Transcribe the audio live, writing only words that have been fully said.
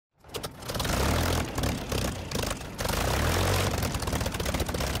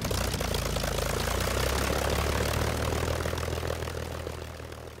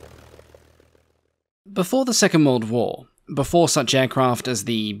Before the Second World War, before such aircraft as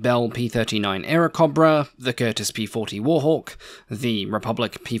the Bell P-39 Airacobra, the Curtiss P-40 Warhawk, the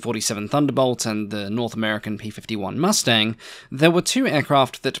Republic P-47 Thunderbolt, and the North American P-51 Mustang, there were two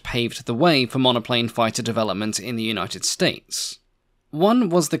aircraft that paved the way for monoplane fighter development in the United States. One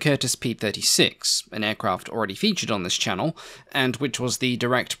was the Curtiss P-36, an aircraft already featured on this channel, and which was the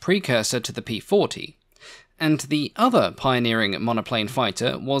direct precursor to the P-40. And the other pioneering monoplane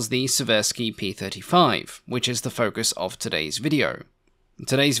fighter was the Seversky P-35, which is the focus of today's video.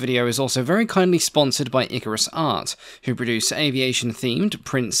 Today's video is also very kindly sponsored by Icarus Art, who produce aviation-themed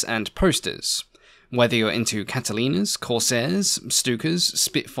prints and posters. Whether you're into Catalinas, Corsairs, Stukas,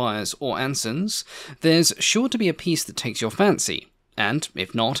 Spitfires, or Ansons, there's sure to be a piece that takes your fancy, and,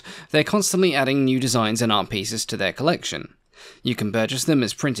 if not, they're constantly adding new designs and art pieces to their collection. You can purchase them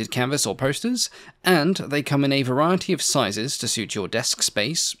as printed canvas or posters, and they come in a variety of sizes to suit your desk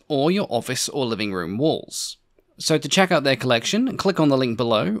space or your office or living room walls. So to check out their collection, click on the link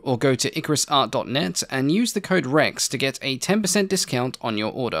below or go to icarusart.net and use the code REX to get a 10% discount on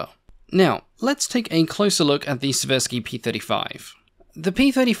your order. Now, let's take a closer look at the Seversky P-35. The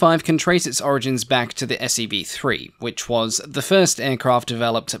P-35 can trace its origins back to the SEV-3, which was the first aircraft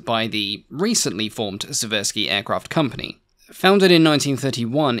developed by the recently formed Seversky Aircraft Company. Founded in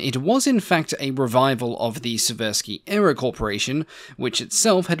 1931, it was in fact a revival of the Seversky Aero Corporation, which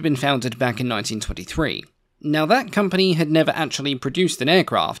itself had been founded back in 1923. Now that company had never actually produced an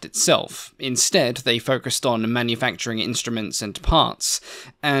aircraft itself. Instead, they focused on manufacturing instruments and parts,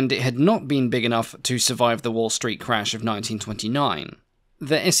 and it had not been big enough to survive the Wall Street crash of 1929.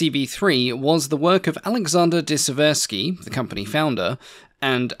 The SEV-3 was the work of Alexander de Seversky, the company founder,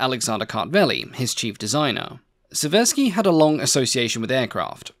 and Alexander Kartveli, his chief designer. Seversky had a long association with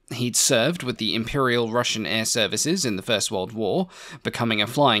aircraft. He'd served with the Imperial Russian Air Services in the First World War, becoming a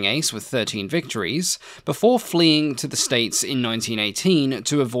flying ace with 13 victories, before fleeing to the States in 1918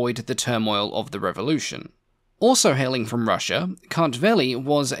 to avoid the turmoil of the revolution. Also hailing from Russia, Kartveli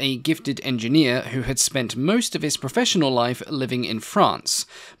was a gifted engineer who had spent most of his professional life living in France,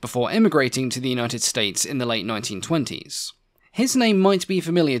 before emigrating to the United States in the late 1920s. His name might be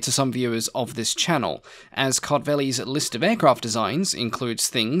familiar to some viewers of this channel, as Kartveli's list of aircraft designs includes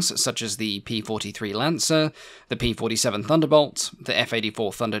things such as the P-43 Lancer, the P-47 Thunderbolt, the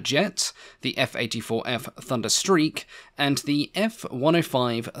F-84 Thunderjet, the F-84F Thunderstreak, and the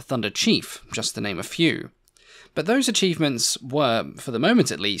F-105 Thunderchief, just to name a few. But those achievements were, for the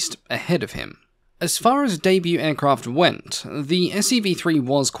moment at least, ahead of him. As far as debut aircraft went, the SEV-3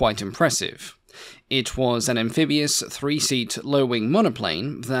 was quite impressive. It was an amphibious, three-seat, low-wing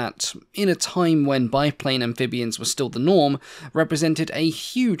monoplane that, in a time when biplane amphibians were still the norm, represented a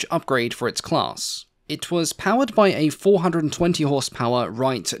huge upgrade for its class. It was powered by a 420 horsepower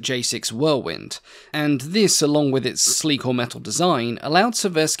Wright J6 Whirlwind, and this, along with its sleek all-metal design, allowed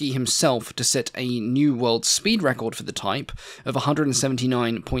Seversky himself to set a new world speed record for the type of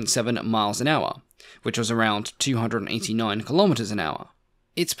 179.7 miles an hour, which was around 289 kilometers an hour.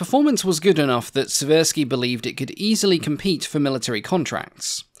 Its performance was good enough that Seversky believed it could easily compete for military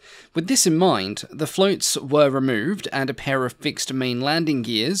contracts. With this in mind, the floats were removed and a pair of fixed main landing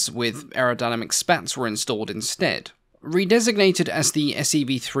gears with aerodynamic spats were installed instead. Redesignated as the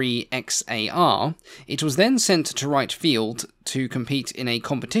SEV-3XAR, it was then sent to Wright Field to compete in a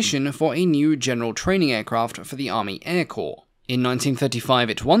competition for a new general training aircraft for the Army Air Corps. In 1935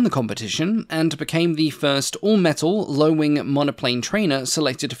 it won the competition, and became the first all-metal, low-wing monoplane trainer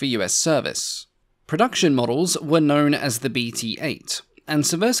selected for US service. Production models were known as the BT-8, and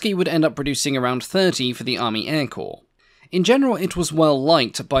Seversky would end up producing around 30 for the Army Air Corps. In general, it was well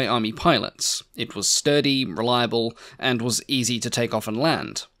liked by Army pilots. It was sturdy, reliable, and was easy to take off and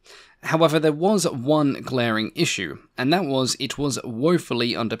land. However, there was one glaring issue, and that was it was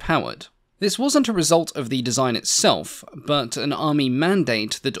woefully underpowered. This wasn't a result of the design itself, but an Army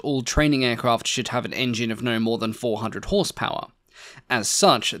mandate that all training aircraft should have an engine of no more than 400 horsepower. As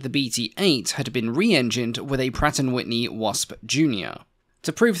such, the BT-8 had been re-engined with a Pratt & Whitney Wasp Jr.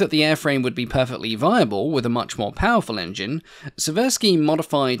 To prove that the airframe would be perfectly viable with a much more powerful engine, Seversky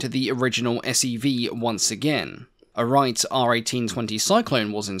modified the original SEV once again. A Wright R-1820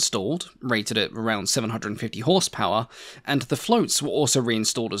 Cyclone was installed, rated at around 750 horsepower, and the floats were also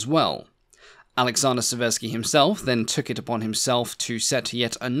reinstalled as well. Alexander Seversky himself then took it upon himself to set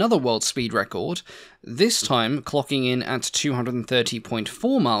yet another world speed record, this time clocking in at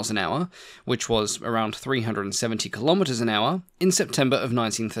 230.4 miles an hour, which was around 370 kilometers an hour, in September of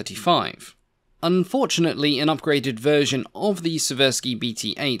 1935. Unfortunately, an upgraded version of the Seversky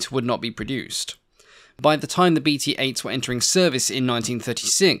BT-8 would not be produced. By the time the BT-8s were entering service in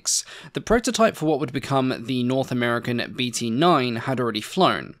 1936, the prototype for what would become the North American BT-9 had already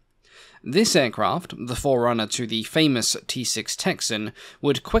flown. This aircraft, the forerunner to the famous T-6 Texan,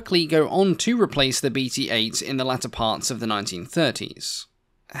 would quickly go on to replace the BT-8 in the latter parts of the 1930s.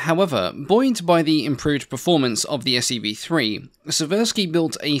 However, buoyed by the improved performance of the SEV-3, Seversky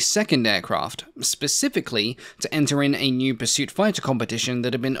built a second aircraft, specifically to enter in a new pursuit fighter competition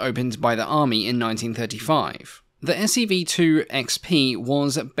that had been opened by the Army in 1935. The SEV-2 XP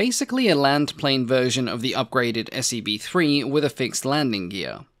was basically a land-plane version of the upgraded SEV-3 with a fixed landing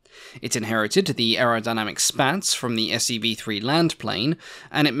gear. It inherited the aerodynamic spats from the SEV-3 land plane,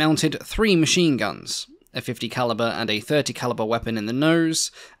 and it mounted 3 machine guns, a 50 caliber and a 30 caliber weapon in the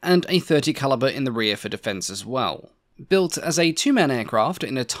nose, and a 30 caliber in the rear for defense as well. Built as a two-man aircraft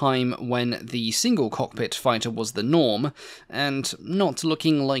in a time when the single-cockpit fighter was the norm, and not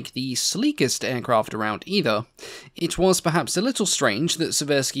looking like the sleekest aircraft around either, it was perhaps a little strange that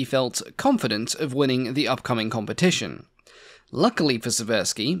Seversky felt confident of winning the upcoming competition. Luckily for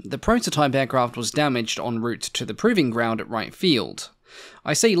Seversky, the prototype aircraft was damaged en route to the proving ground at Wright Field.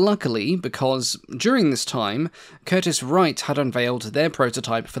 I say luckily because, during this time, Curtiss-Wright had unveiled their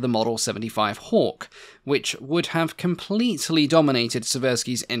prototype for the Model 75 Hawk, which would have completely dominated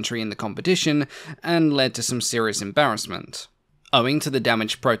Seversky's entry in the competition and led to some serious embarrassment. Owing to the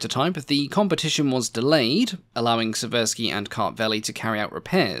damaged prototype, the competition was delayed, allowing Seversky and Kartveli to carry out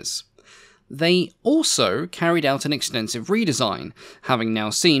repairs. They also carried out an extensive redesign, having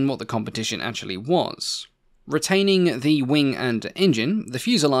now seen what the competition actually was. Retaining the wing and engine, the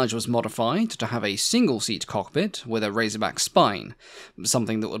fuselage was modified to have a single-seat cockpit with a razorback spine,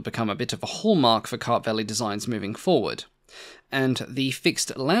 something that would become a bit of a hallmark for Kartveli designs moving forward. And the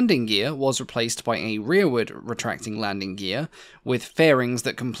fixed landing gear was replaced by a rearward retracting landing gear, with fairings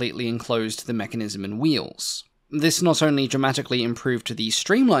that completely enclosed the mechanism and wheels. This not only dramatically improved the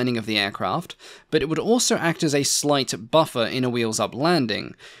streamlining of the aircraft, but it would also act as a slight buffer in a wheels-up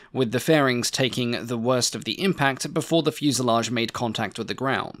landing, with the fairings taking the worst of the impact before the fuselage made contact with the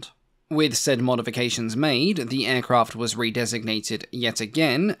ground. With said modifications made, the aircraft was redesignated yet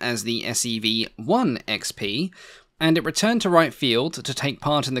again as the SEV-1 XP, and it returned to Wright Field to take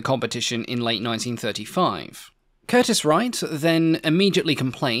part in the competition in late 1935. Curtiss-Wright then immediately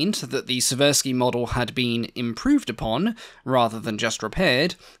complained that the Seversky model had been improved upon, rather than just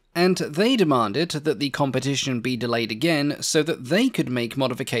repaired, and they demanded that the competition be delayed again so that they could make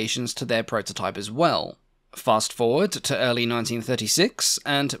modifications to their prototype as well. Fast forward to early 1936,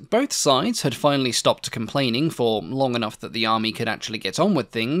 and both sides had finally stopped complaining for long enough that the Army could actually get on with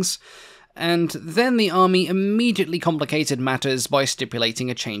things, and then the Army immediately complicated matters by stipulating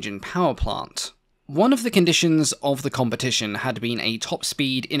a change in power plant. One of the conditions of the competition had been a top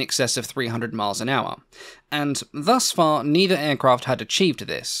speed in excess of 300 miles an hour, and thus far neither aircraft had achieved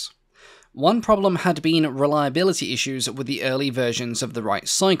this. One problem had been reliability issues with the early versions of the Wright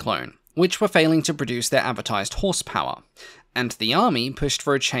Cyclone, which were failing to produce their advertised horsepower, and the Army pushed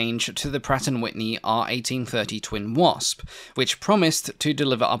for a change to the Pratt & Whitney R1830 Twin Wasp, which promised to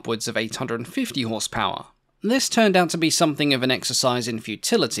deliver upwards of 850 horsepower. This turned out to be something of an exercise in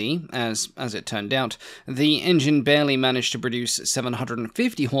futility, as it turned out, the engine barely managed to produce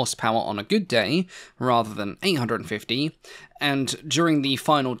 750 horsepower on a good day, rather than 850, and during the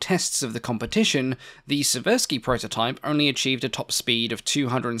final tests of the competition, the Seversky prototype only achieved a top speed of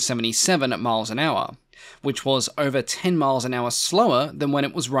 277 miles an hour, which was over 10 miles an hour slower than when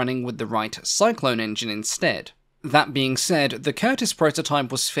it was running with the Wright Cyclone engine instead. That being said, the Curtiss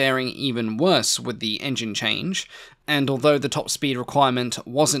prototype was faring even worse with the engine change, and although the top speed requirement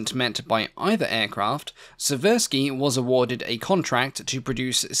wasn't met by either aircraft, Seversky was awarded a contract to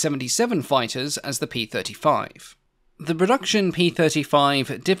produce 77 fighters as the P-35. The production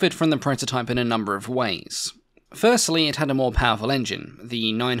P-35 differed from the prototype in a number of ways. Firstly, it had a more powerful engine,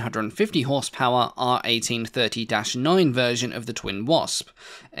 the 950 horsepower R1830-9 version of the Twin Wasp,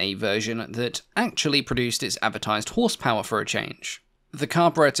 a version that actually produced its advertised horsepower for a change. The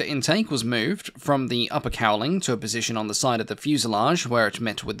carburetor intake was moved from the upper cowling to a position on the side of the fuselage where it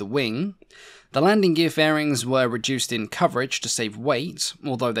met with the wing. The landing gear fairings were reduced in coverage to save weight,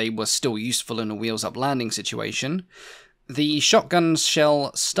 although they were still useful in a wheels-up landing situation. The shotgun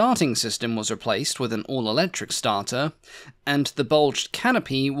shell starting system was replaced with an all-electric starter, and the bulged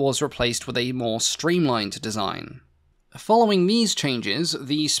canopy was replaced with a more streamlined design. Following these changes,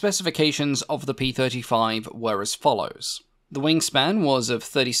 the specifications of the P-35 were as follows. The wingspan was of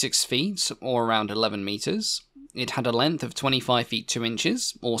 36 feet, or around 11 meters. It had a length of 25 feet 2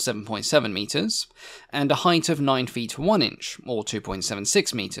 inches, or 7.7 meters, and a height of 9 feet 1 inch, or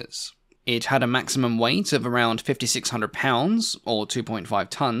 2.76 meters. It had a maximum weight of around 5,600 pounds, or 2.5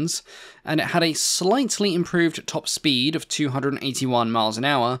 tons, and it had a slightly improved top speed of 281 miles an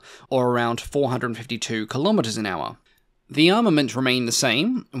hour, or around 452 kilometers an hour. The armament remained the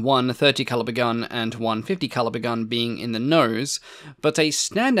same, one 30-caliber gun and one 50-caliber gun being in the nose, but a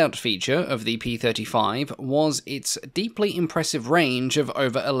standout feature of the P-35 was its deeply impressive range of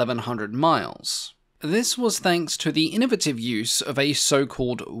over 1,100 miles. This was thanks to the innovative use of a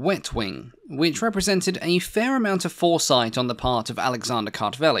so-called wet wing, which represented a fair amount of foresight on the part of Alexander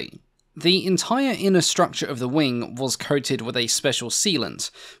Kartveli. The entire inner structure of the wing was coated with a special sealant,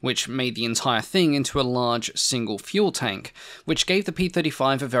 which made the entire thing into a large single fuel tank, which gave the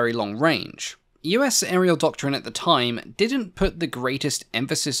P-35 a very long range. US aerial doctrine at the time didn't put the greatest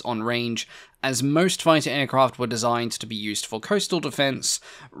emphasis on range, as most fighter aircraft were designed to be used for coastal defense,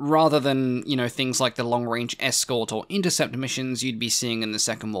 rather than, things like the long-range escort or intercept missions you'd be seeing in the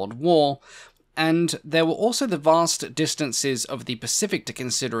Second World War. And there were also the vast distances of the Pacific to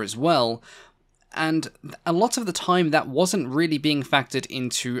consider as well, and a lot of the time that wasn't really being factored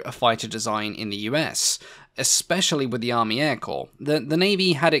into a fighter design in the US, especially with the Army Air Corps. The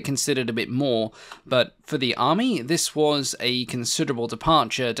Navy had it considered a bit more, but for the Army, this was a considerable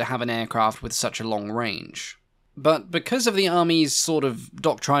departure to have an aircraft with such a long range. But because of the Army's sort of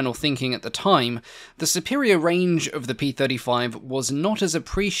doctrinal thinking at the time, the superior range of the P-35 was not as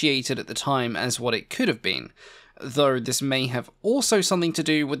appreciated at the time as what it could have been, though this may have also something to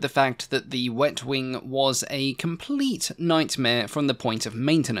do with the fact that the wet wing was a complete nightmare from the point of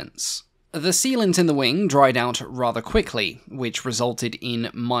maintenance. The sealant in the wing dried out rather quickly, which resulted in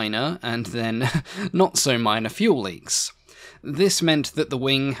minor, and then not so minor fuel leaks. This meant that the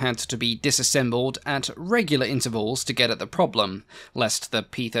wing had to be disassembled at regular intervals to get at the problem, lest the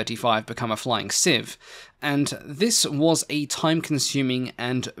P-35 become a flying sieve, and this was a time-consuming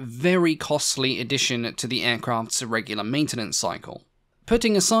and very costly addition to the aircraft's regular maintenance cycle.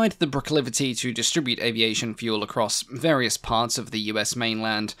 Putting aside the proclivity to distribute aviation fuel across various parts of the US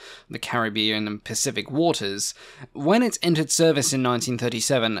mainland, the Caribbean and Pacific waters, when it entered service in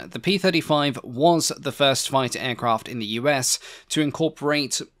 1937, the P-35 was the first fighter aircraft in the US to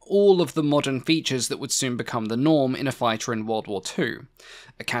incorporate all of the modern features that would soon become the norm in a fighter in World War II.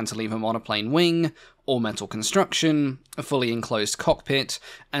 A cantilever monoplane wing, all-metal construction, a fully enclosed cockpit,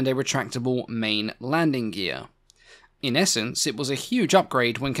 and a retractable main landing gear. In essence, it was a huge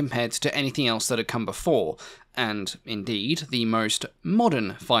upgrade when compared to anything else that had come before, and, indeed, the most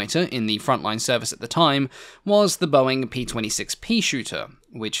modern fighter in the frontline service at the time was the Boeing P-26 Shooter,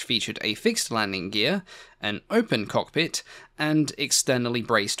 which featured a fixed landing gear, an open cockpit, and externally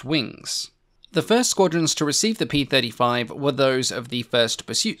braced wings. The first squadrons to receive the P-35 were those of the 1st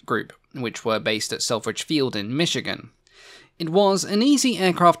Pursuit Group, which were based at Selfridge Field in Michigan. It was an easy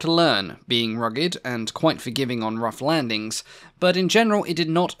aircraft to learn, being rugged and quite forgiving on rough landings, but in general it did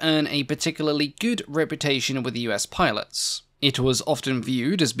not earn a particularly good reputation with US pilots. It was often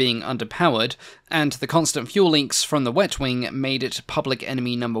viewed as being underpowered, and the constant fuel leaks from the wet wing made it public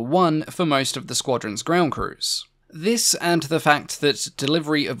enemy number 1 for most of the squadron's ground crews. This, and the fact that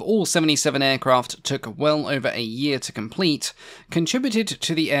delivery of all 77 aircraft took well over a year to complete, contributed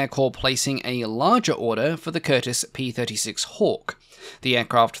to the Air Corps placing a larger order for the Curtiss P-36 Hawk, the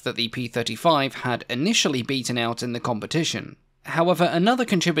aircraft that the P-35 had initially beaten out in the competition. However, another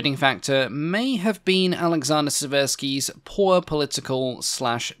contributing factor may have been Alexander Seversky's poor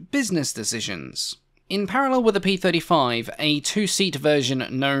political/business decisions. In parallel with the P-35, a two-seat version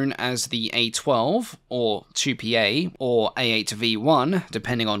known as the A-12, or 2PA, or A-8V1,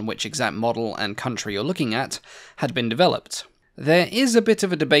 depending on which exact model and country you're looking at, had been developed. There is a bit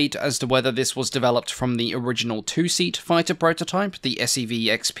of a debate as to whether this was developed from the original two-seat fighter prototype, the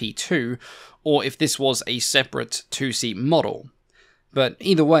SEV-XP2, or if this was a separate two-seat model. But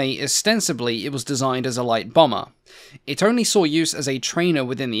either way, ostensibly it was designed as a light bomber. It only saw use as a trainer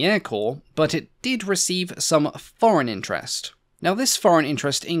within the Air Corps, but it did receive some foreign interest. Now this foreign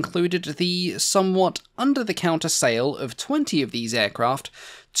interest included the somewhat under-the-counter sale of 20 of these aircraft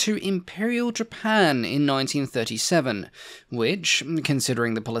to Imperial Japan in 1937, which,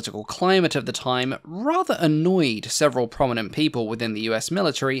 considering the political climate of the time, rather annoyed several prominent people within the US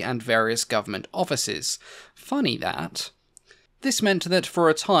military and various government offices. Funny that. This meant that for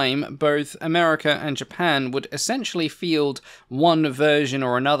a time, both America and Japan would essentially field one version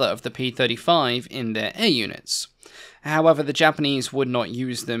or another of the P-35 in their air units. However, the Japanese would not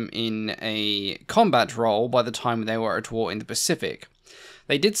use them in a combat role by the time they were at war in the Pacific.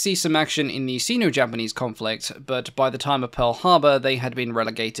 They did see some action in the Sino-Japanese conflict, but by the time of Pearl Harbor, they had been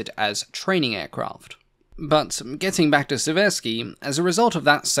relegated as training aircraft. But getting back to Seversky, as a result of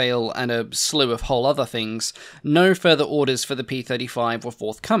that sale and a slew of whole other things, no further orders for the P-35 were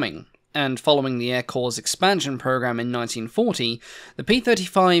forthcoming, and following the Air Corps' expansion program in 1940, the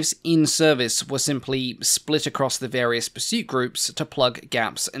P-35's in-service were simply split across the various pursuit groups to plug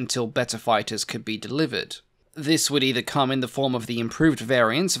gaps until better fighters could be delivered. This would either come in the form of the improved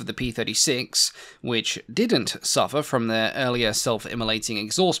variants of the P-36, which didn't suffer from their earlier self-immolating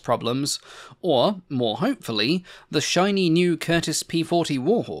exhaust problems, or, more hopefully, the shiny new Curtiss P-40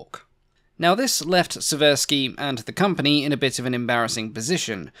 Warhawk. Now this left Seversky and the company in a bit of an embarrassing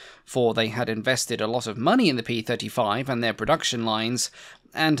position, for they had invested a lot of money in the P-35 and their production lines,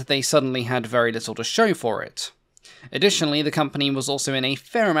 and they suddenly had very little to show for it. Additionally, the company was also in a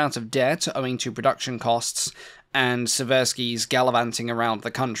fair amount of debt owing to production costs, and Seversky's gallivanting around the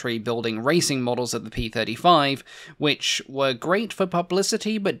country building racing models of the P-35, which were great for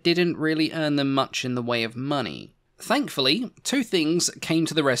publicity but didn't really earn them much in the way of money. Thankfully, two things came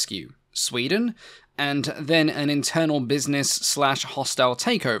to the rescue: Sweden, and then an internal business/hostile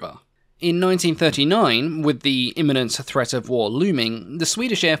takeover. In 1939, with the imminent threat of war looming, the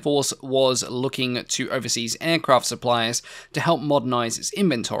Swedish Air Force was looking to overseas aircraft suppliers to help modernise its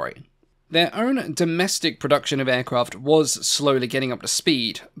inventory. Their own domestic production of aircraft was slowly getting up to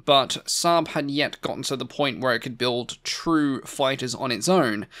speed, but Saab had yet gotten to the point where it could build true fighters on its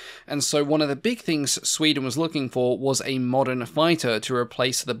own, and so one of the big things Sweden was looking for was a modern fighter to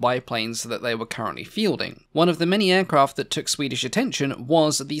replace the biplanes that they were currently fielding. One of the many aircraft that took Swedish attention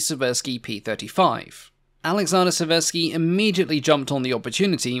was the Seversky P-35. Alexander Seversky immediately jumped on the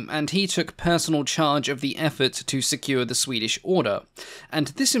opportunity, and he took personal charge of the effort to secure the Swedish order, and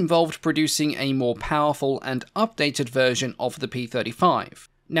this involved producing a more powerful and updated version of the P-35.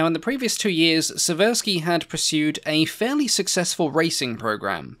 Now, in the previous 2 years, Seversky had pursued a fairly successful racing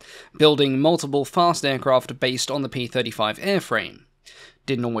program, building multiple fast aircraft based on the P-35 airframe.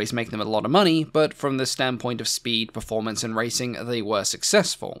 Didn't always make them a lot of money, but from the standpoint of speed, performance, and racing, they were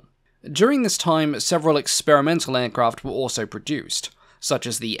successful. During this time, several experimental aircraft were also produced, such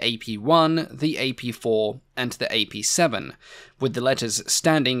as the AP-1, the AP-4, and the AP-7, with the letters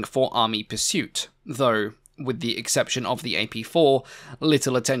standing for Army Pursuit, though, with the exception of the AP-4,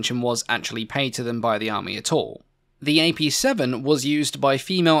 little attention was actually paid to them by the Army at all. The AP-7 was used by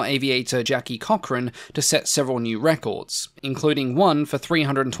female aviator Jackie Cochran to set several new records, including one for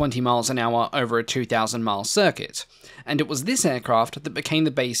 320 miles an hour over a 2,000-mile circuit, and it was this aircraft that became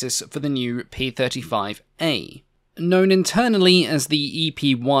the basis for the new P-35A. Known internally as the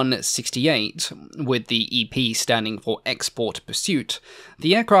EP-168, with the EP standing for Export Pursuit,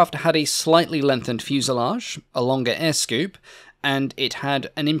 the aircraft had a slightly lengthened fuselage, a longer air scoop, and it had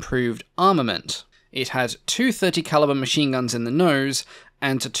an improved armament. It had two 30 caliber machine guns in the nose,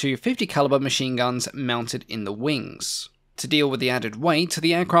 and two 50 caliber machine guns mounted in the wings. To deal with the added weight,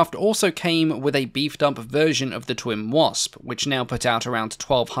 the aircraft also came with a beefed up version of the Twin Wasp, which now put out around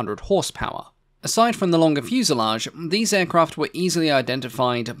 1200 horsepower. Aside from the longer fuselage, these aircraft were easily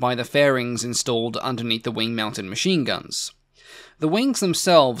identified by the fairings installed underneath the wing-mounted machine guns. The wings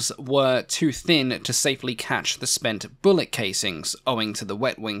themselves were too thin to safely catch the spent bullet casings, owing to the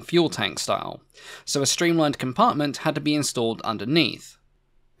wet wing fuel tank style, so a streamlined compartment had to be installed underneath.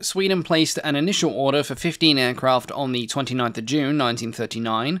 Sweden placed an initial order for 15 aircraft on the 29th of June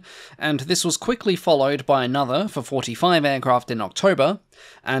 1939, and this was quickly followed by another for 45 aircraft in October,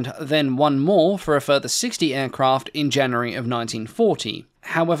 and then one more for a further 60 aircraft in January of 1940.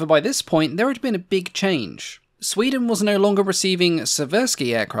 However, by this point, there had been a big change. Sweden was no longer receiving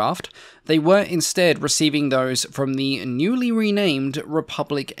Seversky aircraft, they were instead receiving those from the newly renamed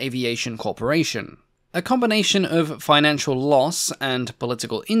Republic Aviation Corporation. A combination of financial loss and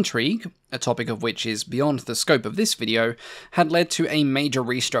political intrigue, a topic of which is beyond the scope of this video, had led to a major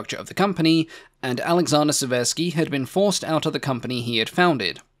restructure of the company, and Alexander Seversky had been forced out of the company he had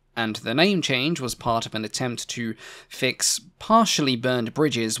founded, and the name change was part of an attempt to fix partially burned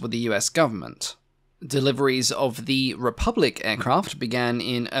bridges with the US government. Deliveries of the Republic aircraft began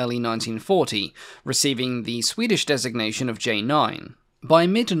in early 1940, receiving the Swedish designation of J-9. By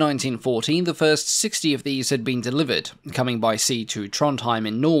mid-1940, the first 60 of these had been delivered, coming by sea to Trondheim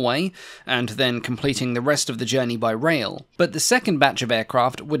in Norway, and then completing the rest of the journey by rail, but the second batch of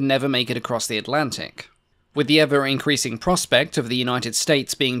aircraft would never make it across the Atlantic. With the ever-increasing prospect of the United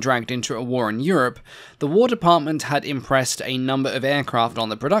States being dragged into a war in Europe, the War Department had impressed a number of aircraft on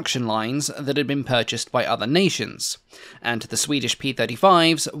the production lines that had been purchased by other nations, and the Swedish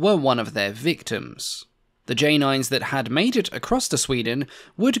P-35s were one of their victims. The J-9s that had made it across to Sweden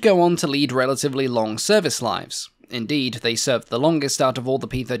would go on to lead relatively long service lives. Indeed, they served the longest out of all the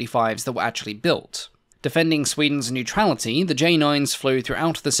P-35s that were actually built. Defending Sweden's neutrality, the J-9s flew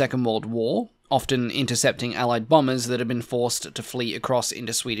throughout the Second World War, often intercepting Allied bombers that had been forced to flee across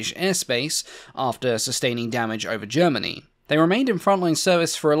into Swedish airspace after sustaining damage over Germany. They remained in frontline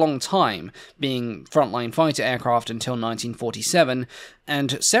service for a long time, being frontline fighter aircraft until 1947,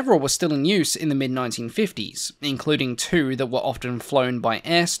 and several were still in use in the mid-1950s, including 2 that were often flown by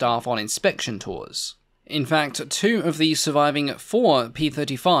air staff on inspection tours. In fact, 2 of the surviving 4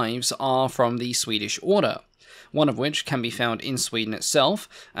 P-35s are from the Swedish order, one of which can be found in Sweden itself,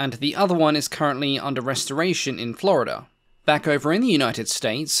 and the other one is currently under restoration in Florida. Back over in the United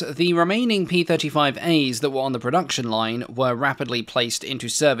States, the remaining P-35As that were on the production line were rapidly placed into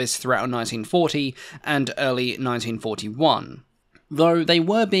service throughout 1940 and early 1941. Though they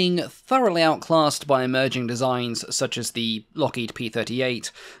were being thoroughly outclassed by emerging designs such as the Lockheed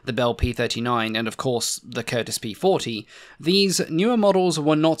P-38, the Bell P-39, and of course the Curtiss P-40, these newer models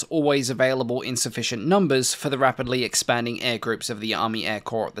were not always available in sufficient numbers for the rapidly expanding air groups of the Army Air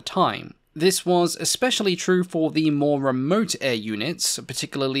Corps at the time. This was especially true for the more remote air units,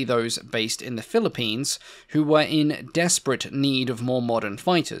 particularly those based in the Philippines, who were in desperate need of more modern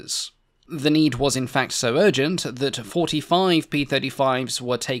fighters. The need was in fact so urgent that 45 P-35s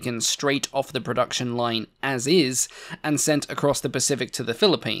were taken straight off the production line as is and sent across the Pacific to the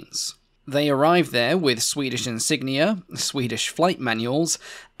Philippines. They arrived there with Swedish insignia, Swedish flight manuals,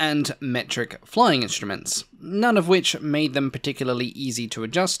 and metric flying instruments, none of which made them particularly easy to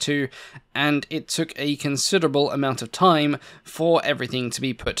adjust to, and it took a considerable amount of time for everything to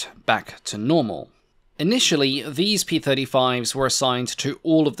be put back to normal. Initially, these P-35s were assigned to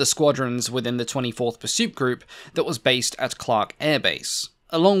all of the squadrons within the 24th Pursuit Group that was based at Clark Air Base.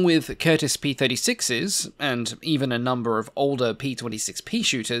 Along with Curtiss P-36s, and even a number of older P-26P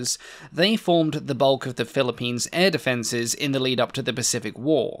shooters, they formed the bulk of the Philippines' air defences in the lead up to the Pacific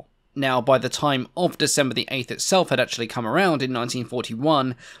War. Now, by the time of December the 8th itself had actually come around in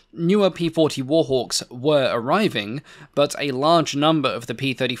 1941, newer P-40 Warhawks were arriving, but a large number of the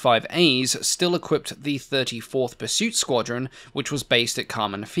P-35As still equipped the 34th Pursuit Squadron, which was based at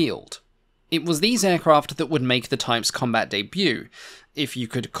Carman Field. It was these aircraft that would make the type's combat debut, if you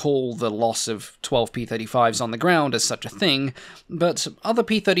could call the loss of 12 P-35s on the ground as such a thing, but other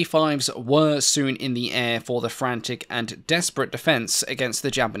P-35s were soon in the air for the frantic and desperate defense against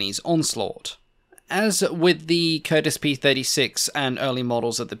the Japanese onslaught. As with the Curtiss P-36 and early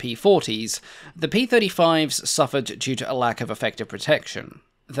models of the P-40s, the P-35s suffered due to a lack of effective protection.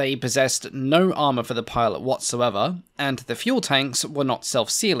 They possessed no armour for the pilot whatsoever, and the fuel tanks were not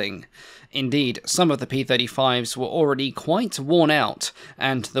self-sealing. Indeed, some of the P-35s were already quite worn out,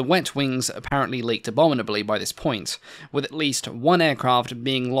 and the wet wings apparently leaked abominably by this point, with at least one aircraft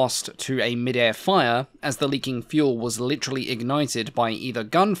being lost to a mid-air fire as the leaking fuel was literally ignited by either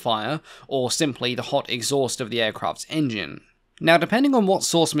gunfire or simply the hot exhaust of the aircraft's engine. Now, depending on what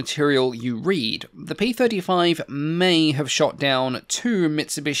source material you read, the P-35 may have shot down 2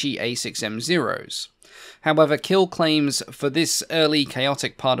 Mitsubishi A6M0s. However, kill claims for this early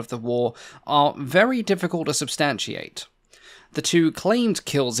chaotic part of the war are very difficult to substantiate. The 2 claimed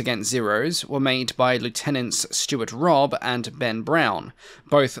kills against Zeros were made by Lieutenants Stuart Robb and Ben Brown,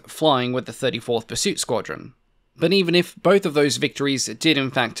 both flying with the 34th Pursuit Squadron. But even if both of those victories did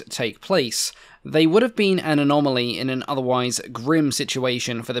in fact take place, they would have been an anomaly in an otherwise grim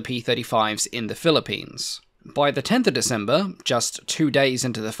situation for the P-35s in the Philippines. By the 10th of December, just 2 days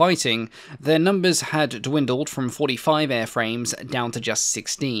into the fighting, their numbers had dwindled from 45 airframes down to just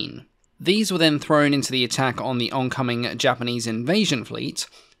 16. These were then thrown into the attack on the oncoming Japanese invasion fleet,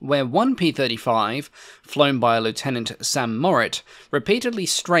 where one P-35, flown by Lieutenant Sam Morritt, repeatedly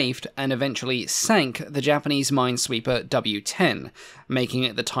strafed and eventually sank the Japanese minesweeper W-10, making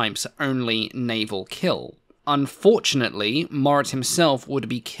it the type's only naval kill. Unfortunately, Morritt himself would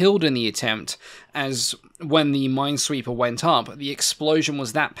be killed in the attempt, as when the minesweeper went up, the explosion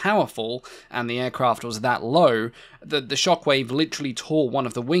was that powerful, and the aircraft was that low, that the shockwave literally tore one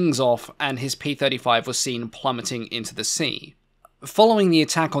of the wings off, and his P-35 was seen plummeting into the sea. Following the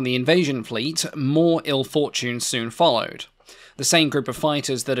attack on the invasion fleet, more ill fortune soon followed. The same group of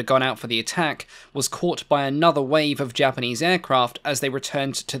fighters that had gone out for the attack was caught by another wave of Japanese aircraft as they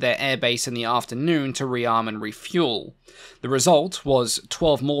returned to their airbase in the afternoon to rearm and refuel. The result was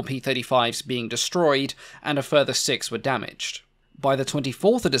 12 more P-35s being destroyed, and a further 6 were damaged. By the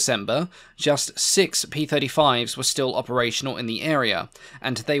 24th of December, just 6 P-35s were still operational in the area,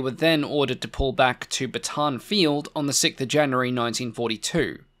 and they were then ordered to pull back to Bataan Field on the 6th of January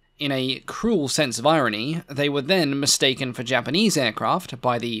 1942. In a cruel sense of irony, they were then mistaken for Japanese aircraft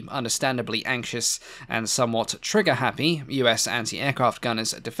by the understandably anxious and somewhat trigger-happy US anti-aircraft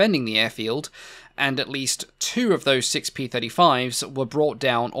gunners defending the airfield, and at least 2 of those 6 P-35s were brought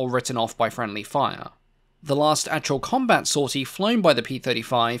down or written off by friendly fire. The last actual combat sortie flown by the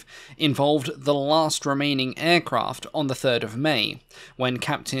P-35 involved the last remaining aircraft on the 3rd of May, when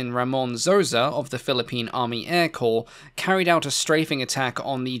Captain Ramon Zosa of the Philippine Army Air Corps carried out a strafing attack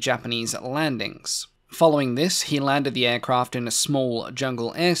on the Japanese landings. Following this, he landed the aircraft in a small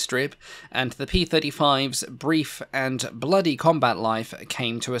jungle airstrip, and the P-35's brief and bloody combat life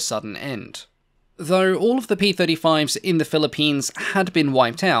came to a sudden end. Though all of the P-35s in the Philippines had been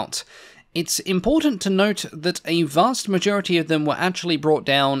wiped out, it's important to note that a vast majority of them were actually brought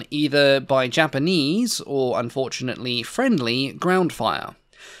down either by Japanese, or unfortunately friendly, ground fire.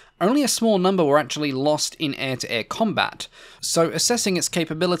 Only a small number were actually lost in air-to-air combat, so assessing its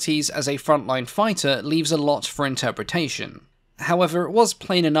capabilities as a frontline fighter leaves a lot for interpretation. However, it was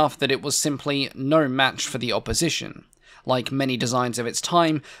plain enough that it was simply no match for the opposition. Like many designs of its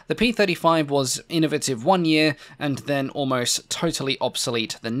time, the P-35 was innovative one year and then almost totally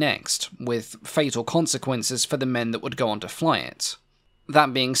obsolete the next, with fatal consequences for the men that would go on to fly it.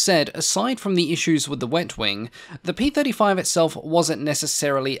 That being said, aside from the issues with the wet wing, the P-35 itself wasn't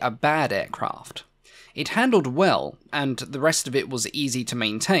necessarily a bad aircraft. It handled well, and the rest of it was easy to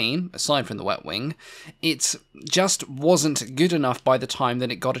maintain, aside from the wet wing. It just wasn't good enough by the time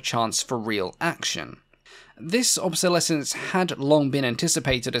that it got a chance for real action. This obsolescence had long been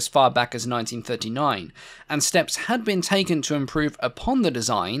anticipated as far back as 1939, and steps had been taken to improve upon the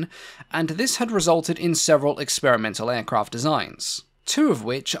design, and this had resulted in several experimental aircraft designs, 2 of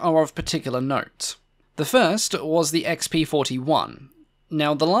which are of particular note. The first was the XP-41.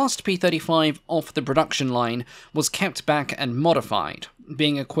 Now, the last P-35 off the production line was kept back and modified,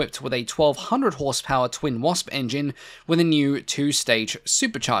 being equipped with a 1200 horsepower twin Wasp engine with a new 2-stage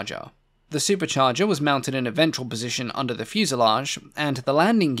supercharger. The supercharger was mounted in a ventral position under the fuselage, and the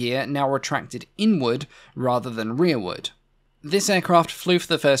landing gear now retracted inward rather than rearward. This aircraft flew for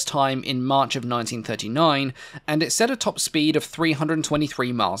the first time in March of 1939, and it set a top speed of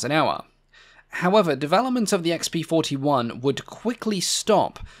 323 miles an hour. However, development of the XP-41 would quickly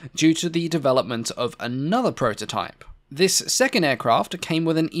stop due to the development of another prototype. This second aircraft came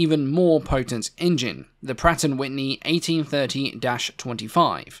with an even more potent engine, the Pratt & Whitney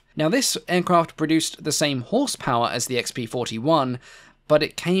 1830-25. Now, this aircraft produced the same horsepower as the XP-41, but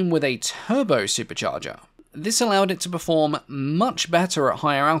it came with a turbo supercharger. This allowed it to perform much better at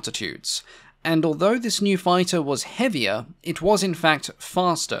higher altitudes, and although this new fighter was heavier, it was in fact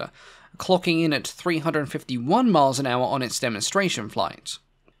faster, clocking in at 351 miles an hour on its demonstration flight.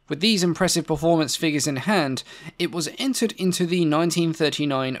 With these impressive performance figures in hand, it was entered into the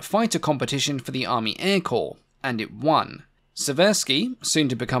 1939 fighter competition for the Army Air Corps, and it won. Seversky, soon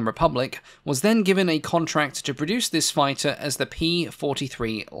to become Republic, was then given a contract to produce this fighter as the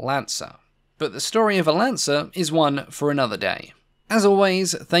P-43 Lancer. But the story of a Lancer is one for another day. As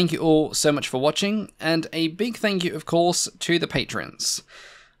always, thank you all so much for watching, and a big thank you, of course, to the patrons.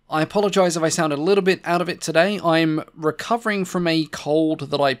 I apologise if I sound a little bit out of it today. I'm recovering from a cold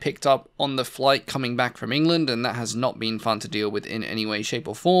that I picked up on the flight coming back from England, and that has not been fun to deal with in any way, shape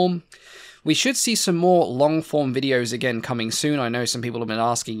or form. We should see some more long-form videos again coming soon. I know some people have been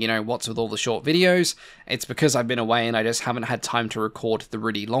asking, what's with all the short videos? It's because I've been away and I just haven't had time to record the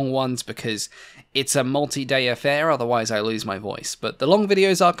really long ones because it's a multi-day affair, otherwise I lose my voice. But the long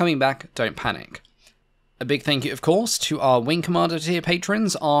videos are coming back, don't panic. A big thank you, of course, to our Wing Commander tier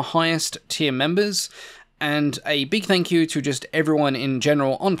patrons, our highest tier members, and a big thank you to just everyone in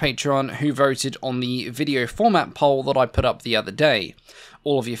general on Patreon who voted on the video format poll that I put up the other day.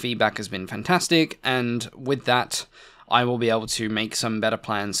 All of your feedback has been fantastic, and with that, I will be able to make some better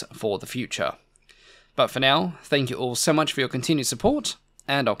plans for the future. But for now, thank you all so much for your continued support,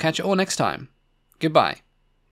 and I'll catch you all next time. Goodbye.